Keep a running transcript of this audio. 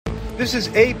This is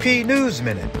AP News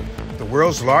Minute. The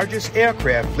world's largest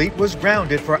aircraft fleet was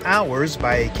grounded for hours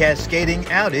by a cascading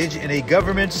outage in a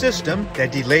government system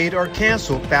that delayed or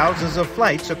canceled thousands of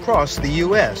flights across the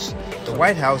U.S. The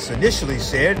White House initially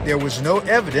said there was no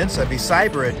evidence of a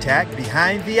cyber attack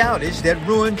behind the outage that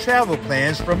ruined travel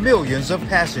plans for millions of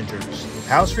passengers.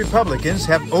 House Republicans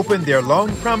have opened their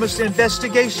long-promised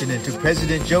investigation into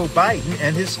President Joe Biden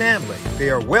and his family. They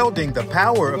are wielding the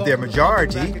power of their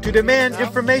majority to demand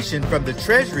information from the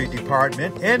Treasury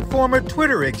Department and former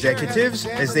Twitter executives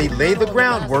as they lay the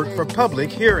groundwork for public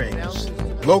hearings.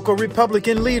 Local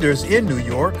Republican leaders in New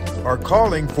York are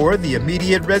calling for the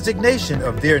immediate resignation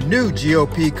of their new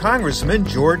GOP Congressman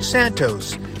George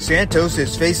Santos. Santos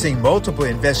is facing multiple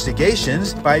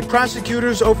investigations by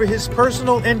prosecutors over his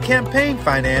personal and campaign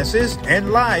finances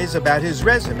and lies about his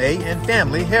resume and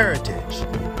family heritage.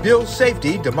 Bill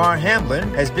safety Damar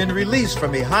Hamlin has been released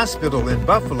from a hospital in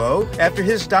Buffalo after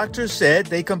his doctor said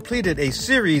they completed a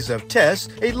series of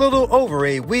tests a little over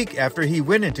a week after he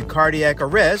went into cardiac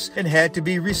arrest and had to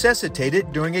be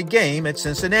resuscitated during a game at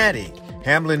Cincinnati.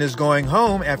 Hamlin is going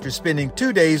home after spending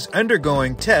 2 days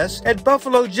undergoing tests at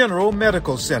Buffalo General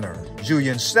Medical Center.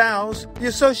 Julian Stiles, The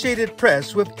Associated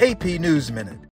Press with AP News Minute.